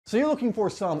So you're looking for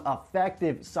some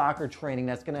effective soccer training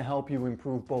that's going to help you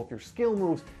improve both your skill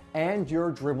moves and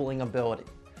your dribbling ability.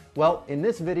 Well, in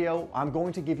this video, I'm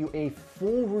going to give you a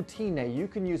full routine that you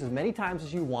can use as many times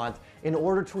as you want in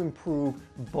order to improve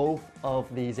both of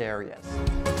these areas.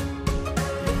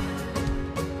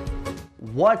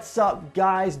 What's up,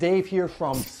 guys? Dave here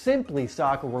from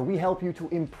SimplySoccer, where we help you to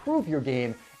improve your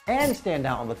game and stand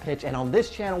out on the pitch. And on this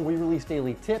channel, we release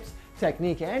daily tips,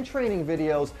 technique, and training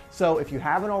videos. So if you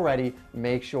haven't already,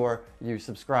 make sure you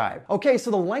subscribe. Okay, so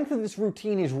the length of this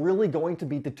routine is really going to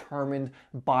be determined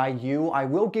by you. I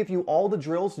will give you all the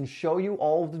drills and show you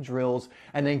all of the drills,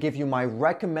 and then give you my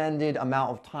recommended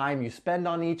amount of time you spend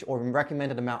on each, or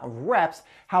recommended amount of reps.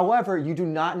 However, you do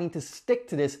not need to stick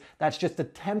to this. That's just a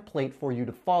template for you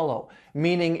to follow.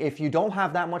 Meaning, if you don't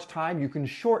have that much time, you can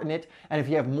shorten it, and if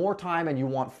you have more time and you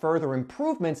want further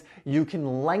improvements, you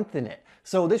can lengthen it.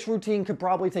 So this routine could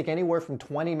probably take anywhere from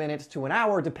 20 minutes to an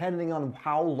hour, depending on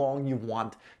how long you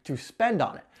want to spend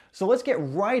on it. So let's get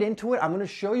right into it. I'm going to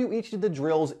show you each of the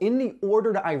drills in the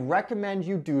order that I recommend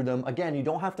you do them. Again, you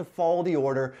don't have to follow the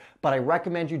order, but I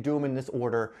recommend you do them in this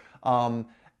order.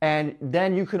 And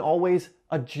then you can always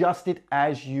adjust it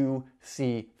as you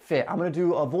see fit. I'm going to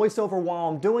do a voiceover while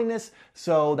I'm doing this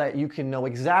so that you can know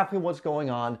exactly what's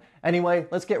going on. Anyway,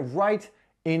 let's get right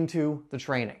into the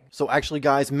training. So actually,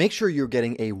 guys, make sure you're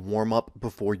getting a warm-up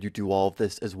before you do all of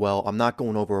this as well. I'm not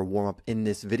going over a warm-up in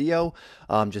this video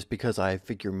just because I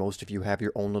figure most of you have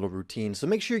your own little routine. So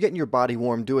make sure you're getting your body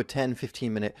warm. Do a 10-15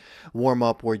 minute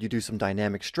warm-up where you do some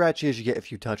dynamic stretches, you get a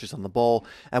few touches on the ball,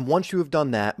 and once you have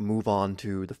done that, move on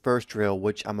to the first drill,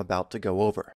 which I'm about to go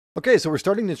over. Okay, so we're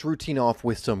starting this routine off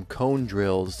with some cone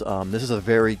drills. This is a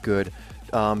very good,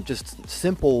 just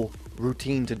simple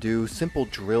routine to do, simple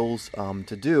drills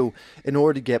to do in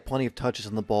order to get plenty of touches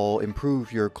on the ball,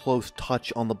 improve your close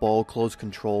touch on the ball, close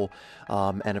control,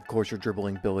 and of course your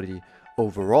dribbling ability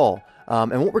overall.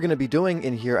 And what we're going to be doing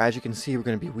in here, as you can see, we're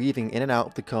going to be weaving in and out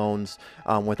of the cones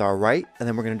with our right, and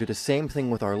then we're going to do the same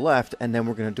thing with our left, and then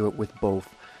we're going to do it with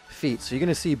both feet. So you're going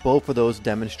to see both of those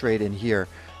demonstrate in here.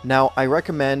 Now, I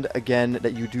recommend, again,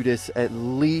 that you do this at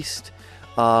least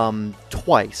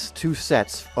twice, 2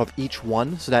 sets of each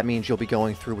one. So that means you'll be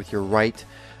going through with your right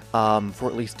for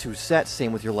at least 2 sets,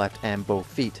 same with your left and both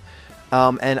feet.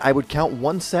 And I would count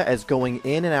 1 set as going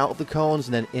in and out of the cones,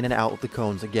 and then in and out of the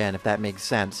cones again, if that makes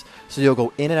sense. So you'll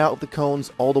go in and out of the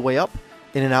cones all the way up,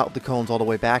 in and out of the cones all the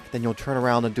way back, then you'll turn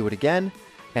around and do it again,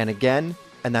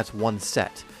 and that's 1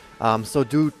 set. So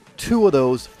do 2 of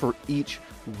those for each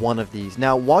one of these.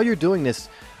 Now, while you're doing this,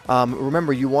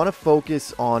 remember, you want to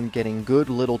focus on getting good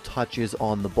little touches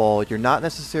on the ball. You're not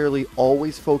necessarily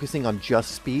always focusing on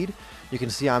just speed. You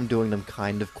can see I'm doing them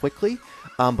kind of quickly,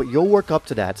 but you'll work up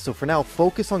to that. So for now,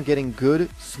 focus on getting good,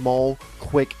 small,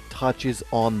 quick touches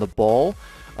on the ball.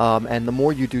 And the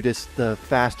more you do this, the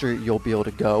faster you'll be able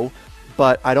to go.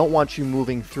 But I don't want you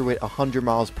moving through it 100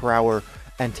 miles per hour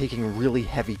and taking really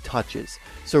heavy touches.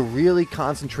 So really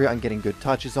concentrate on getting good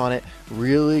touches on it,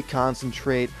 really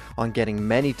concentrate on getting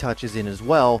many touches in as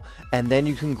well, and then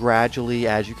you can gradually,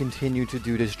 as you continue to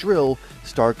do this drill,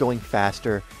 start going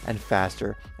faster and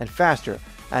faster and faster.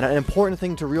 And an important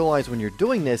thing to realize when you're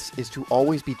doing this is to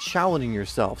always be challenging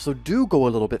yourself. So do go a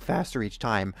little bit faster each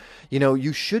time. You know,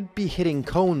 you should be hitting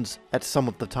cones at some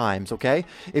of the times, okay?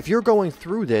 If you're going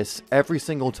through this every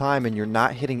single time and you're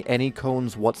not hitting any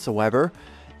cones whatsoever,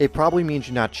 it probably means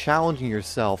you're not challenging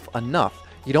yourself enough.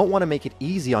 You don't want to make it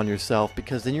easy on yourself,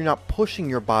 because then you're not pushing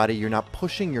your body, you're not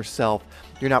pushing yourself,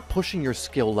 you're not pushing your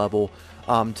skill level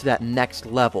to that next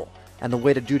level. And the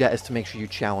way to do that is to make sure you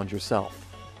challenge yourself.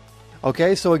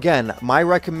 Okay, so again, my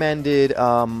recommended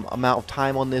amount of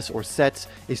time on this, or sets,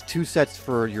 is 2 sets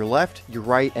for your left, your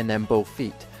right, and then both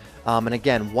feet. And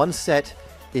again, 1 set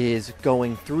is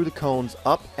going through the cones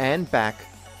up and back,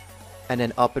 and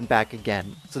then up and back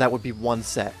again. So that would be 1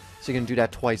 set. So you can do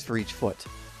that twice for each foot.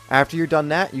 After you're done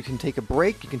that, you can take a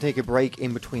break. You can take a break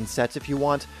in between sets if you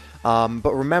want.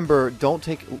 But remember, don't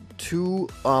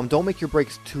make your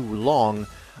breaks too long,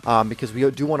 because we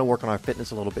do want to work on our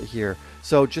fitness a little bit here.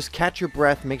 So just catch your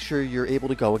breath, make sure you're able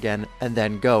to go again, and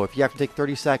then go. If you have to take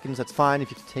 30 seconds, that's fine.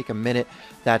 If you have to take a minute,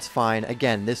 that's fine.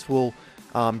 Again, this will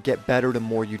get better the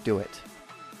more you do it.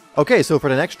 Okay, so for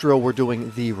the next drill, we're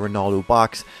doing the Ronaldo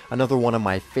box. Another one of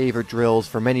my favorite drills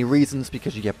for many reasons,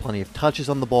 because you get plenty of touches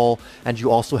on the ball, and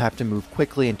you also have to move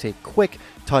quickly and take quick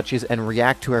touches and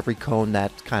react to every cone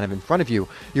that's kind of in front of you.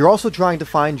 You're also trying to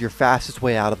find your fastest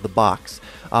way out of the box.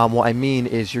 What I mean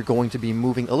is you're going to be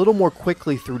moving a little more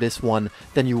quickly through this one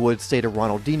than you would, say, the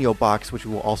Ronaldinho box, which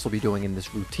we will also be doing in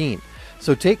this routine.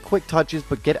 So take quick touches,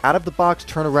 but get out of the box,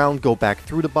 turn around, go back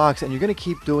through the box, and you're going to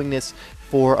keep doing this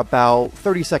for about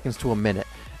 30 seconds to a minute.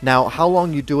 Now, how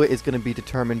long you do it is going to be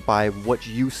determined by what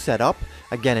you set up.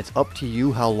 Again, it's up to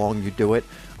you how long you do it.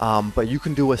 But you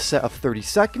can do a set of 30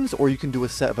 seconds, or you can do a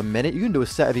set of a minute. You can do a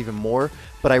set of even more,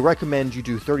 but I recommend you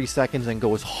do 30 seconds and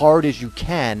go as hard as you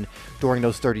can during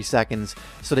those 30 seconds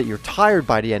so that you're tired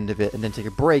by the end of it, and then take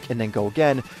a break and then go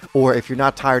again. Or if you're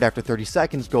not tired after 30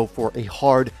 seconds, go for a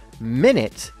hard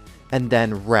minute and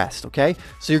then rest, okay?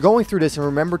 So you're going through this, and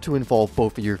remember to involve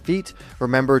both of your feet.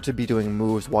 Remember to be doing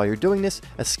moves while you're doing this.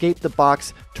 Escape the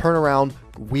box, turn around,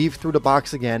 weave through the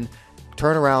box again,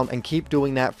 turn around, and keep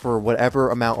doing that for whatever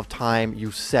amount of time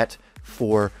you set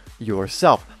for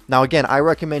yourself. Now again, I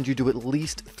recommend you do at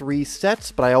least 3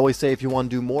 sets, but I always say if you want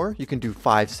to do more, you can do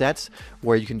 5 sets,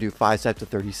 where you can do 5 sets of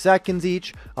 30 seconds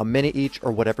each, a minute each,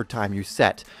 or whatever time you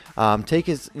set. Take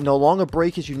as long a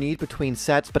break as you need between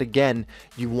sets, but again,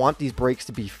 you want these breaks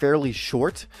to be fairly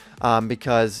short,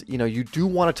 because you do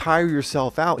want to tire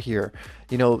yourself out here.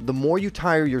 The more you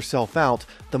tire yourself out,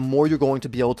 the more you're going to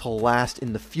be able to last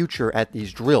in the future at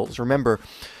these drills. Remember,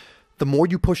 the more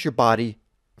you push your body,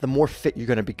 the more fit you're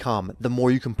going to become, the more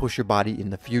you can push your body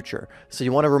in the future. So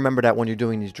you want to remember that when you're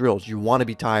doing these drills. You want to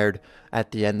be tired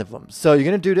at the end of them. So you're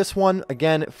going to do this one.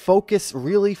 Again,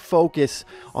 really focus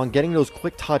on getting those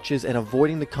quick touches and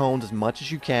avoiding the cones as much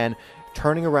as you can,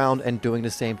 turning around and doing the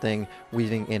same thing,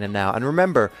 weaving in and out. And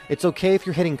remember, it's okay if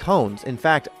you're hitting cones. In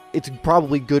fact, it's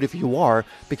probably good if you are,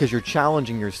 because you're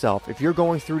challenging yourself. If you're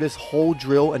going through this whole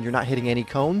drill and you're not hitting any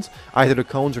cones, either the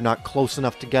cones are not close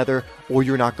enough together or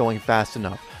you're not going fast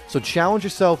enough. So challenge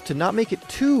yourself to not make it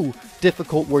too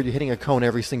difficult where you're hitting a cone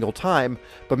every single time,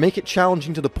 but make it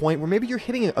challenging to the point where maybe you're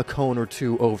hitting a cone or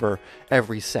two over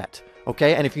every set.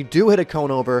 Okay, and if you do hit a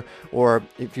cone over, or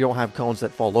if you don't have cones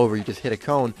that fall over, you just hit a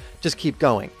cone, just keep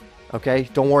going. Okay,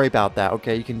 don't worry about that.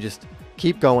 Okay, you can just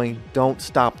keep going. Don't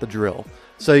stop the drill.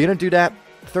 So you're going to do that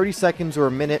 30 seconds or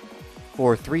a minute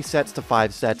for 3 sets to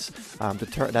 5 sets.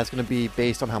 That's going to be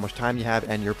based on how much time you have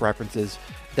and your preferences.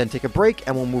 Then take a break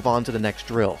and we'll move on to the next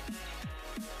drill.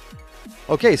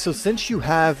 Okay, so since you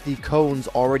have the cones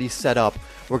already set up,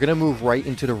 we're going to move right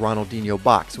into the Ronaldinho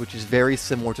box, which is very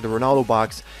similar to the Ronaldo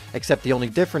box, except the only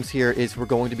difference here is we're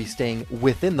going to be staying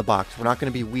within the box. We're not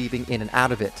going to be weaving in and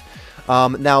out of it.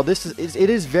 Now, it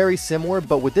is very similar,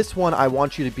 but with this one, I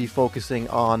want you to be focusing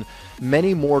on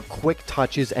many more quick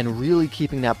touches and really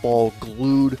keeping that ball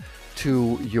glued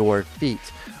to your feet.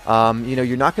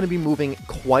 You're not going to be moving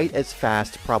quite as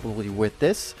fast probably with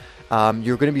this.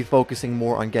 You're going to be focusing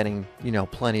more on getting,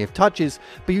 plenty of touches,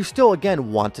 but you still,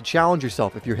 again, want to challenge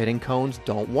yourself. If you're hitting cones,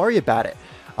 don't worry about it.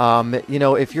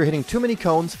 If you're hitting too many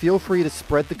cones, feel free to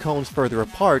spread the cones further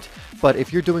apart, but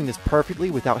if you're doing this perfectly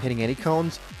without hitting any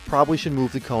cones, probably should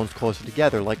move the cones closer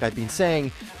together. Like I've been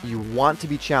saying, you want to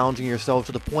be challenging yourself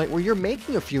to the point where you're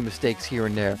making a few mistakes here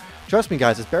and there. Trust me,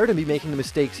 guys, it's better to be making the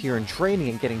mistakes here in training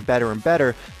and getting better and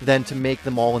better than to make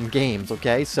them all in games,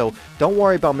 okay? So don't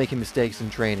worry about making mistakes in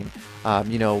training.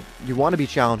 You want to be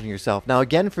challenging yourself. Now,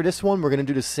 again, for this one, we're going to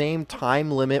do the same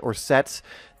time limit or sets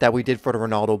that we did for the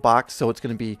Ronaldo box. So it's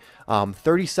going to be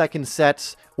 30-second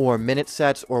sets or minute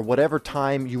sets or whatever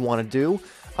time you want to do.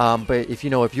 But if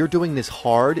you're doing this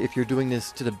hard, if you're doing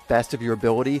this to the best of your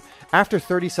ability, after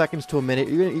 30 seconds to a minute,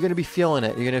 you're going to be feeling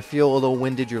it. You're going to feel a little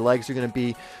winded. Your legs are going to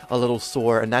be a little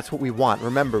sore, and that's what we want.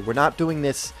 Remember, we're not doing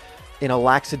this in a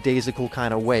lackadaisical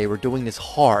kind of way. We're doing this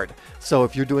hard. So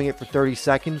if you're doing it for 30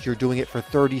 seconds, you're doing it for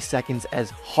 30 seconds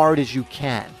as hard as you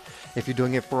can. If you're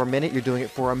doing it for a minute, you're doing it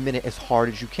for a minute as hard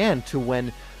as you can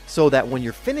so that when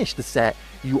you're finished the set,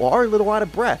 you are a little out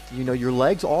of breath. Your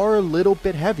legs are a little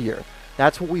bit heavier.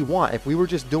 That's what we want. If we were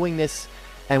just doing this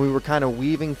and we were kind of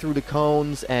weaving through the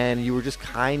cones and you were just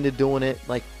kind of doing it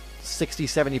like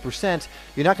 60-70%,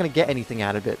 you're not going to get anything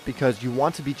out of it, because you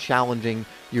want to be challenging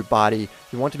your body,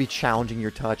 you want to be challenging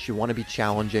your touch, you want to be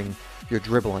challenging your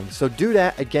dribbling. So do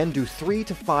that. Again, do 3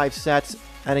 to 5 sets,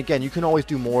 and again, you can always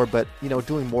do more, but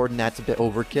doing more than that's a bit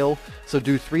overkill. So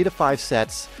do 3 to 5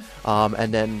 sets,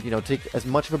 and then take as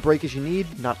much of a break as you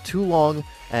need, not too long,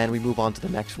 and we move on to the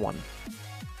next one.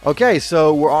 Okay,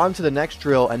 so we're on to the next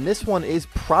drill, and this one is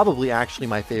probably actually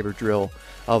my favorite drill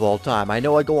of all time. I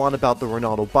know I go on about the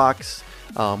Ronaldo box,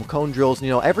 cone drills,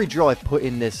 every drill I've put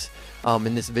in this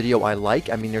video I like.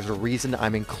 I mean, there's a reason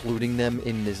I'm including them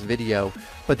in this video,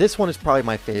 but this one is probably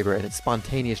my favorite, and it's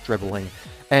spontaneous dribbling.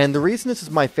 And the reason this is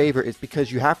my favorite is because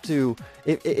you have to,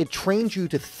 it trains you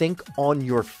to think on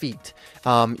your feet.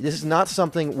 This is not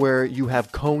something where you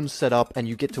have cones set up and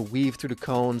you get to weave through the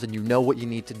cones and you know what you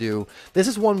need to do. This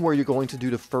is one where you're going to do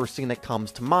the first thing that comes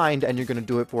to mind, and you're going to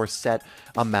do it for a set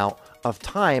amount of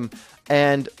time.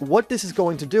 And what this is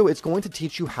going to do, it's going to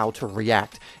teach you how to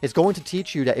react. It's going to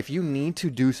teach you that if you need to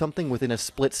do something within a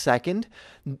split second,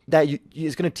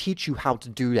 it's going to teach you how to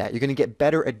do that. You're going to get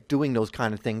better at doing those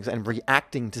kind of things and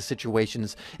reacting to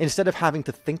situations instead of having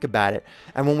to think about it.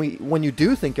 And when you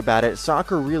do think about it,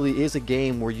 soccer really is a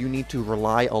game where you need to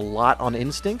rely a lot on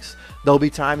instincts. There'll be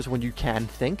times when you can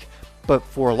think, but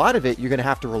for a lot of it, you're going to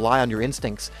have to rely on your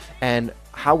instincts. And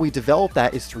how we develop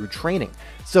that is through training.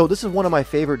 So this is one of my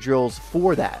favorite drills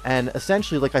for that. And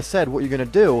essentially, like I said, what you're going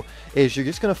to do is you're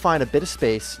just going to find a bit of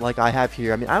space like I have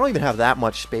here. I mean, I don't even have that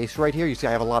much space right here. You see,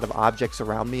 I have a lot of objects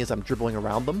around me as I'm dribbling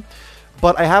around them.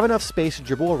 But I have enough space to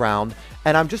dribble around,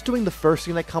 and I'm just doing the first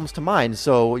thing that comes to mind.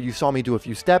 So you saw me do a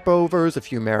few step overs, a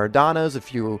few Maradonas,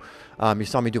 you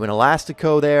saw me do an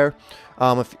Elastico there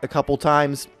a couple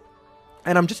times.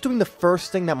 And I'm just doing the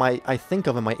first thing that I think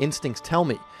of and my instincts tell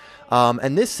me.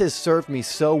 And this has served me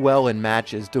so well in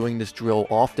matches, doing this drill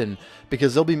often,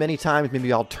 because there'll be many times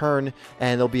maybe I'll turn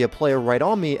and there'll be a player right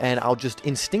on me and I'll just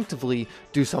instinctively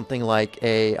do something like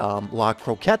a La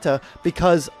Croqueta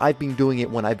because I've been doing it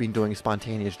when I've been doing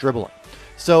spontaneous dribbling.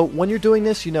 So when you're doing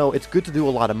this, you know, it's good to do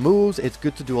a lot of moves, it's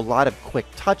good to do a lot of quick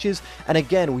touches, and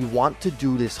again, we want to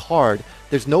do this hard.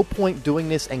 There's no point doing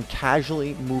this and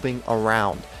casually moving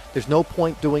around. There's no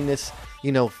point doing this,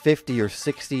 you know, 50 or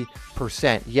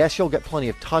 60%. Yes, you'll get plenty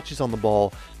of touches on the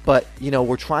ball, but, you know,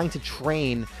 we're trying to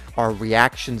train our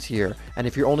reactions here. And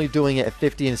if you're only doing it at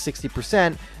 50 and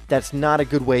 60%, that's not a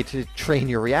good way to train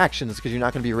your reactions because you're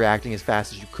not going to be reacting as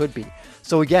fast as you could be.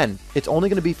 So again, it's only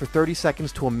going to be for 30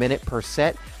 seconds to a minute per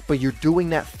set, but you're doing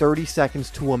that 30 seconds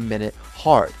to a minute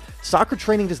hard. Soccer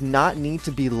training does not need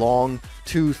to be long,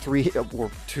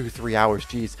 2-3 hours,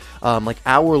 geez, like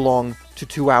hour-long to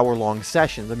 2-hour-long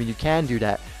sessions. I mean, you can do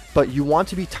that, but you want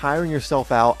to be tiring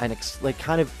yourself out and like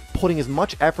kind of putting as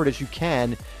much effort as you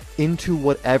can into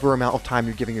whatever amount of time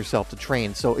you're giving yourself to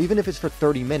train. So even if it's for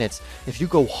 30 minutes, if you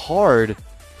go hard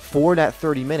for that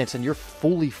 30 minutes and you're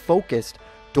fully focused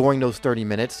during those 30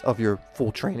 minutes of your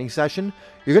full training session,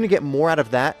 you're going to get more out of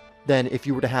that than if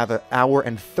you were to have an hour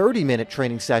and 30-minute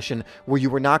training session where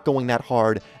you were not going that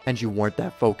hard and you weren't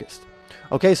that focused.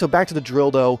 Okay, so back to the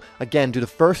drill though. Again, do the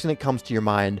first thing that comes to your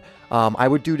mind. I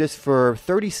would do this for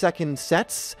 30-second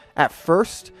sets at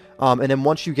first, and then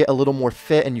once you get a little more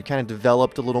fit and you kind of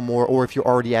developed a little more, or if you're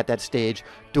already at that stage,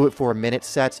 do it for a minute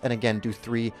sets, and again, do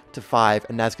 3 to 5,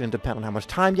 and that's going to depend on how much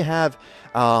time you have,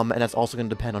 and that's also going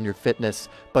to depend on your fitness,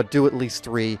 but do at least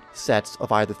 3 sets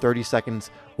of either 30 seconds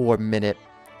or a minute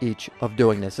each of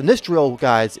doing this. And this drill,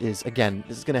 guys, is, again,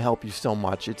 this is going to help you so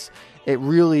much. It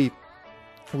really,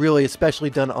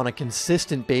 especially done on a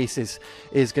consistent basis,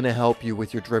 is going to help you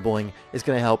with your dribbling, is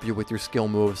going to help you with your skill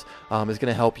moves, is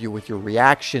going to help you with your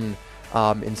reaction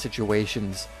in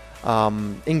situations,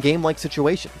 in game-like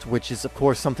situations, which is, of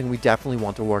course, something we definitely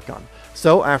want to work on.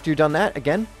 So after you've done that,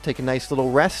 again, take a nice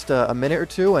little rest, a minute or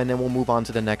two, and then we'll move on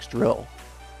to the next drill.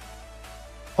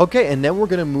 Okay, and then we're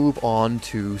going to move on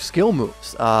to skill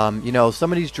moves. You know,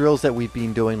 some of these drills that we've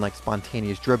been doing, like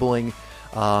spontaneous dribbling,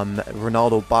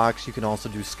 Ronaldo box, you can also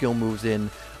do skill moves in.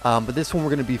 But this one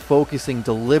we're going to be focusing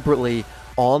deliberately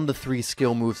on the 3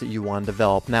 skill moves that you want to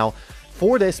develop. Now,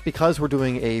 for this, because we're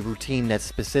doing a routine that's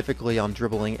specifically on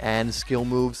dribbling and skill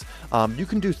moves, you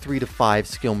can do 3 to 5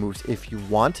 skill moves if you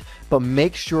want, but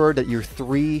make sure that your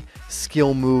 3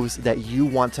 skill moves that you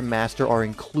want to master are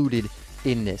included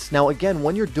in this. Now again,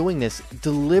 when you're doing this,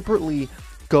 deliberately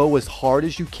go as hard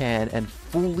as you can and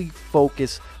fully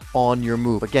focus on your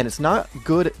move. Again, it's not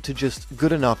good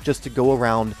enough just to go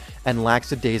around and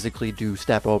lackadaisically do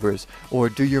step overs or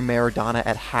do your Maradona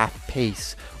at half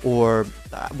pace or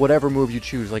whatever move you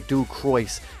choose, like do Croix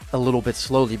a little bit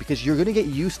slowly, because you're going to get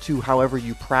used to however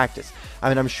you practice. I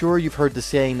mean, I'm sure you've heard the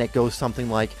saying that goes something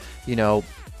like, you know,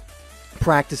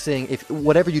 practicing, if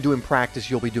whatever you do in practice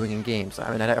you'll be doing in games.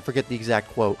 I mean, I forget the exact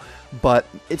quote, but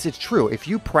it's true. If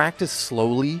you practice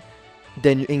slowly,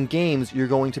 then in games you're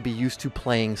going to be used to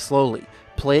playing slowly.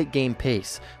 Play at game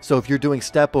pace. So if you're doing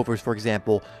step overs, for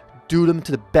example, do them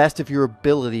to the best of your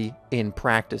ability in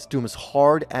practice. Do them as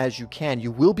hard as you can.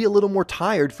 You will be a little more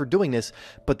tired for doing this,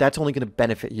 but that's only going to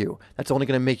benefit you. That's only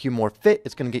going to make you more fit.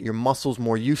 It's going to get your muscles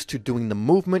more used to doing the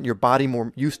movement, your body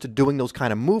more used to doing those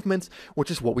kind of movements,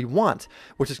 which is what we want,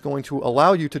 which is going to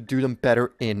allow you to do them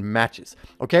better in matches.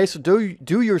 Okay, so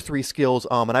do your 3 skills,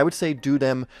 and I would say do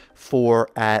them for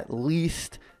at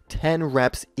least 10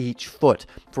 reps each foot.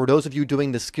 For those of you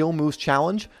doing the skill moves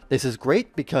challenge, this is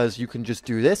great because you can just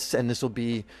do this and this will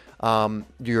be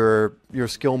your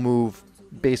skill move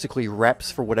basically reps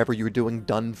for whatever you're doing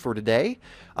done for today.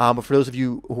 But for those of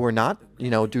you who are not,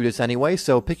 do this anyway.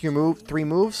 So pick your 3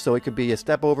 moves. So it could be a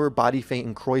step over, body feint,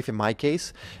 and Cruyff in my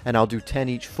case. And I'll do 10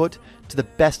 each foot to the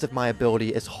best of my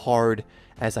ability, as hard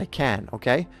as I can,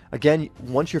 okay? Again,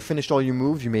 once you're finished all your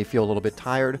moves, you may feel a little bit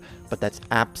tired, but that's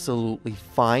absolutely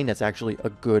fine. That's actually a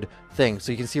good thing.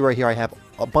 So you can see right here, I have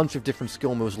a bunch of different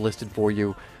skill moves listed for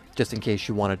you, just in case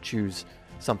you want to choose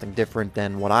something different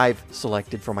than what I've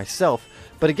selected for myself.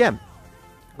 But again,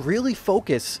 really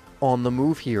focus on the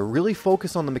move here. Really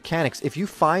focus on the mechanics. If you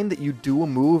find that you do a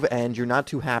move and you're not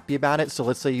too happy about it, so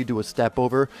let's say you do a step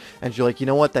over and you're like, you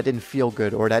know what, that didn't feel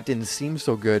good, or that didn't seem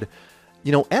so good,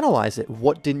 analyze it.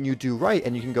 What didn't you do right?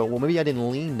 And you can go, well, maybe I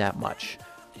didn't lean that much.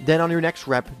 Then on your next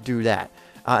rep, do that.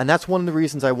 And that's one of the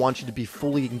reasons I want you to be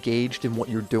fully engaged in what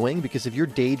you're doing, because if you're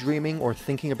daydreaming or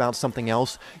thinking about something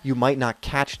else, you might not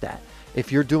catch that.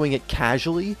 If you're doing it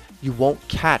casually, you won't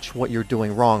catch what you're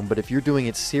doing wrong. But if you're doing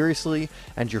it seriously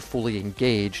and you're fully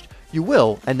engaged, you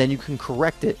will, and then you can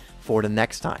correct it for the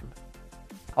next time.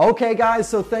 Okay guys,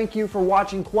 so thank you for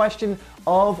watching. Question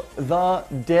of the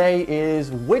day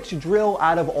is, which drill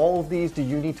out of all of these do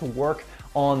you need to work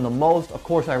on the most? Of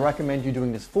course, I recommend you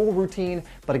doing this full routine,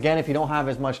 but again, if you don't have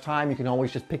as much time, you can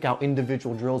always just pick out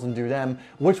individual drills and do them.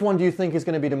 Which one do you think is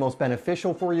going to be the most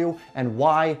beneficial for you, and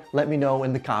why? Let me know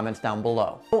in the comments down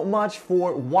below. So much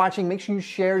for watching. Make sure you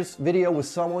share this video with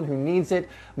someone who needs it.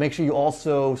 Make sure you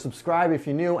also subscribe if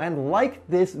you're new, and like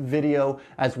this video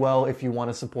as well if you want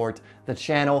to support the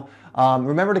channel.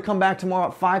 Remember to come back tomorrow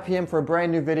at 5 p.m. for a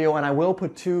brand new video, and I will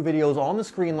put 2 videos on the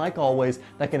screen like always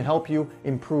that can help you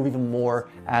improve even more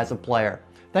as a player.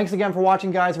 Thanks again for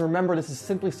watching, guys, and remember, this is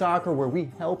Simply Soccer, where we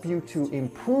help you to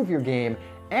improve your game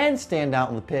and stand out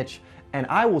on the pitch, and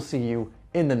I will see you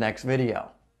in the next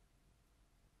video.